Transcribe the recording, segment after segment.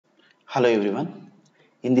Hello everyone.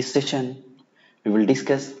 In this session, we will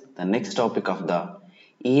discuss the next topic of the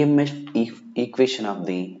EMF equation of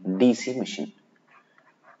the DC machine.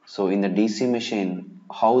 So in the DC machine,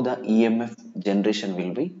 how the EMF generation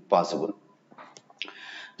will be possible.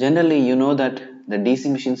 Generally, you know that the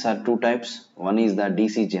DC machines are two types. One is the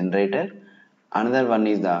DC generator, another one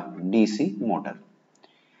is the DC motor.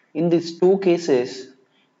 In these two cases,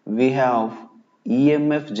 we have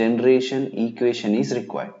EMF generation equation is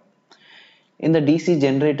required. In the DC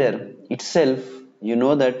generator itself, you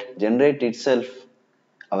know that generate itself,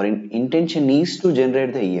 our intention is to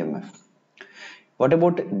generate the EMF. What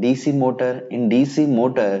about DC motor? In DC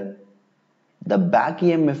motor, the back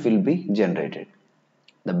EMF will be generated.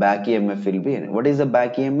 The back EMF will be, what is the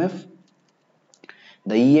back EMF?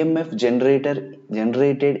 The EMF generated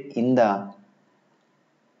in the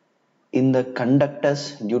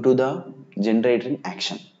conductors due to the generating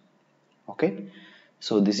action. Okay.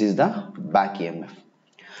 So this is the back EMF.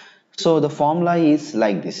 So the formula is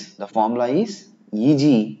like this. The formula is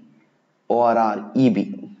EG over EB.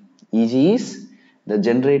 EG is the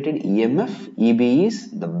generated EMF. EB is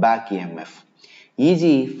the back EMF.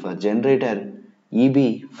 EG for generator,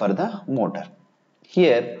 EB for the motor.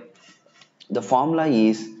 Here the formula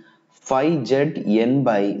is phi Zn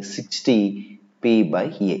by 60 P by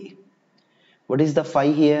A. What is the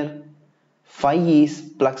phi here? Phi is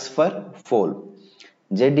flux for pole.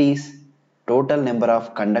 Z is total number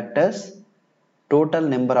of conductors, total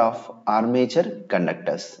number of armature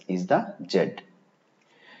conductors is the Z.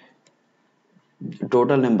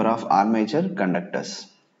 Total number of armature conductors.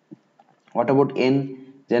 What about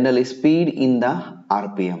N? Generally speed in the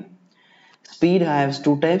RPM. Speed has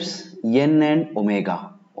two types, N and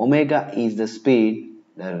omega. Omega is the speed,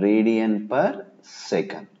 the radian per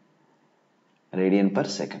second. Radian per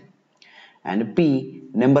second. And P,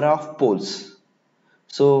 number of poles.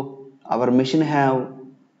 So our machine have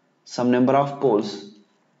some number of poles,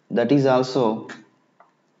 that is also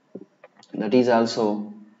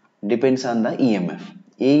depends on the EMF.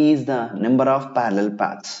 A is the number of parallel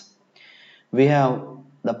paths. We have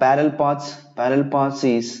the parallel paths. Parallel paths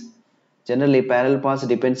is generally parallel paths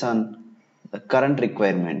depends on the current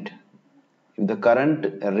requirement. If the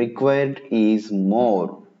current required is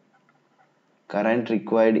more,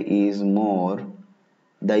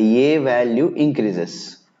 the A value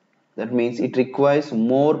increases. That means it requires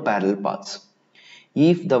more parallel paths.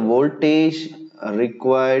 If the voltage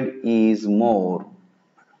required is more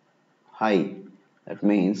high, that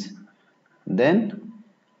means then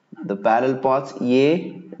the parallel paths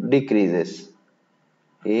A decreases.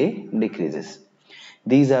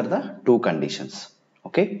 These are the two conditions.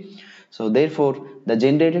 Okay. So therefore the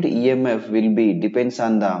generated EMF will be depends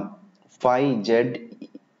on the phi Z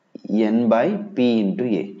N by P into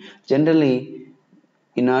A. Generally,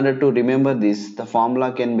 in order to remember this, the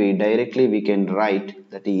formula can be directly we can write,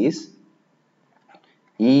 that is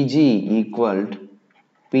EG equal to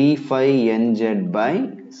P phi NZ by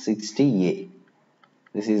 60A.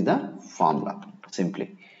 This is the formula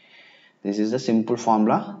simply. This is the simple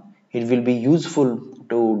formula. It will be useful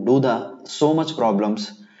to do the so much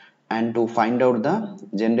problems and to find out the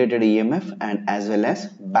generated EMF and as well as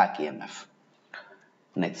back EMF.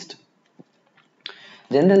 Next.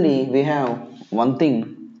 Generally, we have one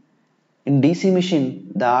thing. In DC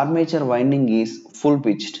machine, the armature winding is full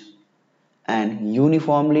pitched and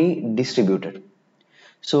uniformly distributed.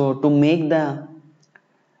 So to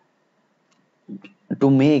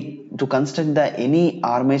construct the any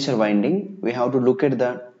armature winding, we have to look at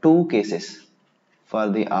the two cases. For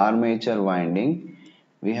the armature winding,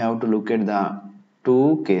 we have to look at the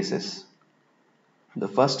two cases. The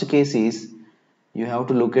first case is you have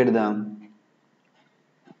to look at the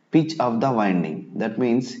pitch of the winding. That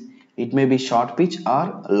means it may be short pitch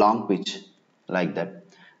or long pitch, like that.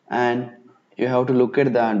 And you have to look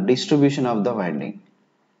at the distribution of the winding.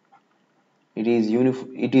 It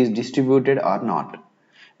is distributed or not.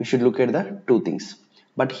 We should look at the two things.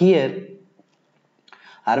 But here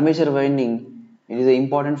armature winding, it is an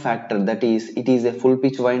important factor, that is it is a full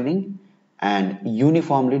pitch winding and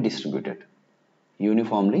uniformly distributed.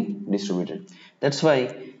 That's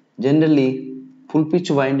why generally full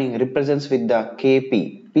pitch winding represents with the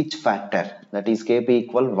Kp, pitch factor, that is Kp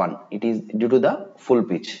equal 1. It is due to the full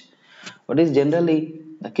pitch. What is generally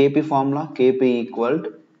the Kp formula? Kp equal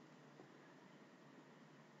to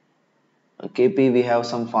Kp, we have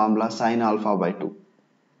some formula sin alpha by 2.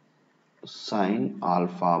 Sin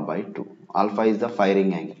alpha by 2. Alpha is the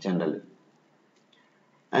firing angle generally.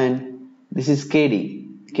 And this is Kd.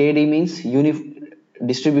 Kd means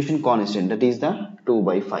distribution constant, that is the 2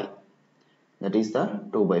 by 5.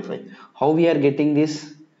 How we are getting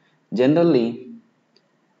this? Generally,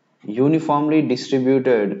 uniformly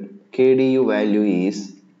distributed KDU value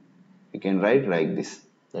is, we can write like this,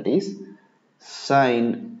 that is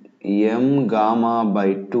sine m gamma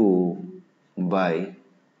by 2 by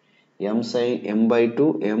m sine m by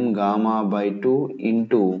 2 m gamma by 2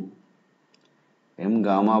 into m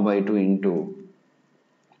gamma by 2 into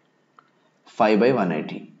 5 by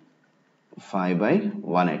 180. 5 by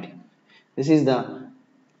 180. This is the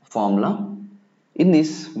formula. In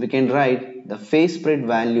this, we can write the phase spread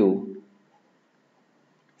value.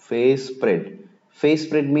 Phase spread. Phase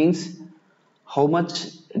spread means how much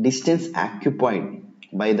distance occupied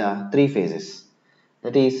by the three phases.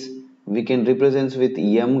 That is, we can represent with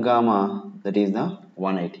m gamma, that is the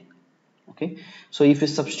 180. Okay. So if you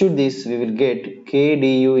substitute this, we will get k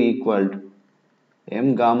du equal to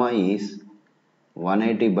m gamma is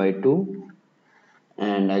 180 by 2,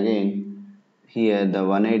 and again here the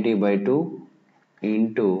 180 by 2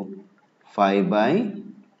 into 5 by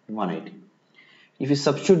 180. If you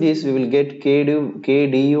substitute this, we will get k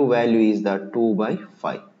du value is the 2 by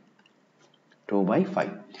 5. 2 by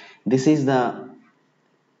 5. This is the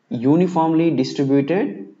uniformly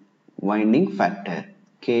distributed winding factor,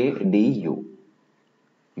 KDU.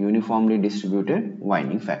 Uniformly distributed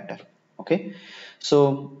winding factor. Okay.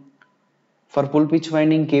 So for full pitch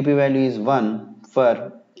winding, Kp value is 1.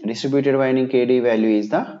 For distributed winding, Kd value is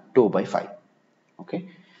the 2 by 5. Okay.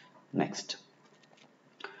 Next.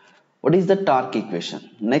 What is the torque equation?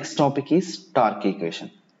 Next topic is torque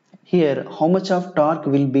equation. Here, how much of torque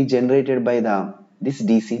will be generated by this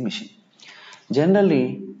DC machine?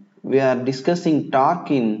 Generally, we are discussing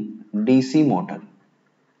torque in DC motor.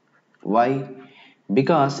 Why?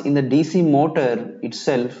 Because in the DC motor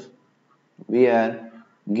itself, we are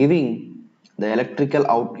giving the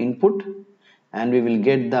electrical input, and we will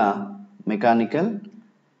get the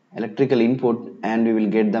electrical input, and we will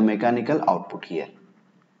get the mechanical output here.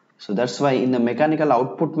 So that's why in the mechanical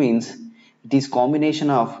output means it is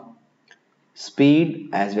combination of speed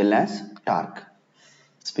as well as torque.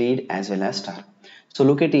 Speed as well as torque. So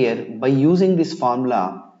look at here, by using this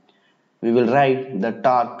formula, we will write the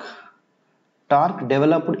torque. Torque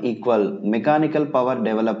developed equal mechanical power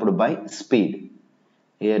developed by speed.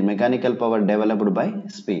 Here mechanical power developed by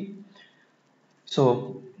speed.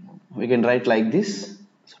 So we can write like this.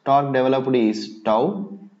 So torque developed is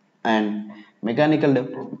tau, and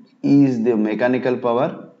mechanical is the mechanical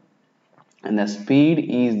power, and the speed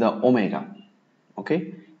is the omega.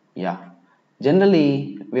 Okay. Yeah.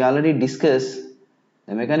 Generally, we already discussed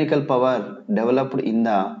the mechanical power developed in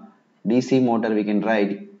the DC motor. We can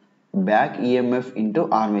write back EMF into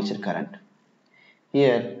armature current.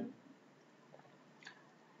 Here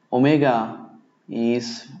omega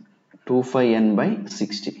is 2 pi n by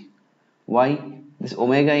 60. Why? This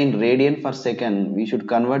omega in radian per second we should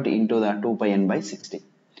convert into the 2 pi n by 60.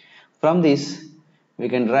 From this we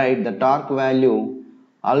can write the torque value.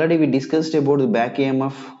 Already we discussed about the back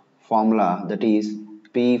EMF formula, that is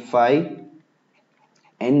P phi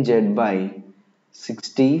nz by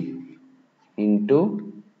 60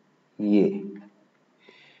 into A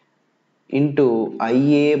into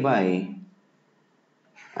IA by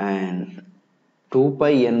and 2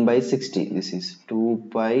 pi n by 60. This is 2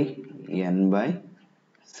 pi n by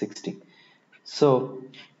 60. So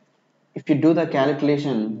if you do the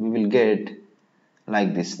calculation, we will get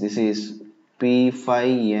like this. This is P phi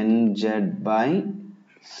nz by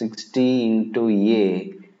 60 into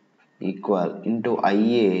A equal into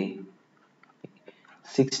IA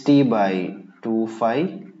 60 by 2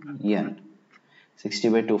 phi n. 60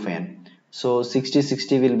 by 2 phi n. So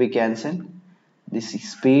 60 will be cancelled. This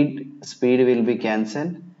speed will be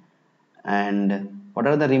cancelled. And what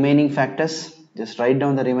are the remaining factors? Just write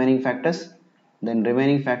down the remaining factors. Then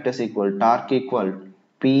remaining factors equal torque equal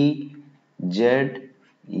P Z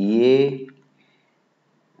A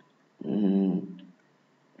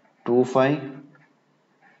 2 phi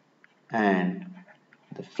and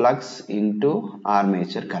the flux into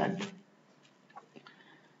armature current.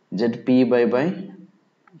 ZP by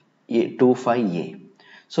 2 phi A.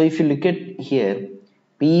 So if you look at here,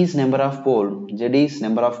 P is number of pole, Z is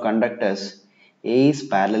number of conductors, A is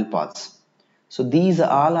parallel paths. So these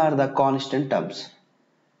all are the constant terms.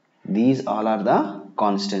 These all are the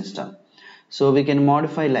constant terms. So we can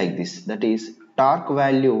modify like this. That is torque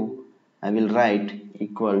value I will write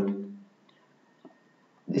equal.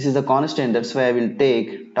 This is the constant. That's why I will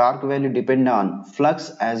take torque value depend on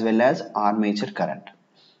flux as well as armature current.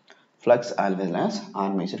 Flux as well as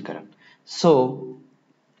armature current. So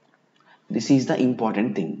this is the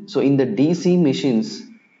important thing. So in the DC machines,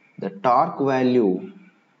 the torque value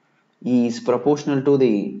is proportional to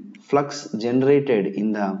the flux generated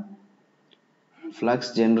in the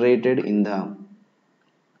flux generated in the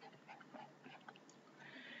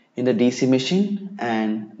DC machine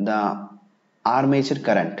and the armature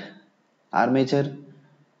current. Armature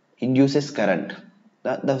induces current,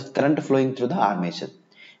 the current flowing through the armature.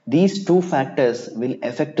 These two factors will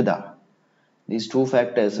affect the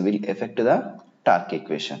torque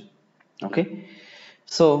equation. Okay,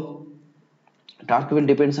 so torque will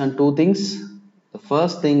depends on two things. The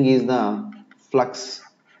first thing is the flux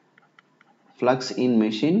in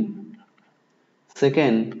machine.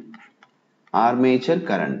 Second, armature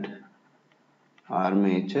current.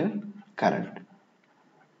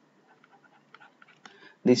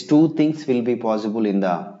 These two things will be possible it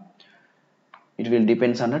will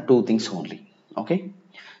depends on the two things only. Okay,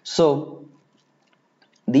 so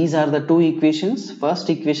these are the two equations. First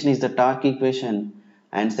equation is the torque equation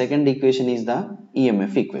and second equation is the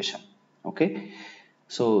EMF equation. Okay,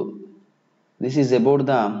 so this is about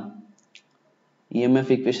the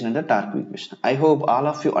EMF equation and the torque equation. I hope all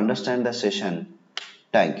of you understand the session.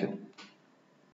 Thank you.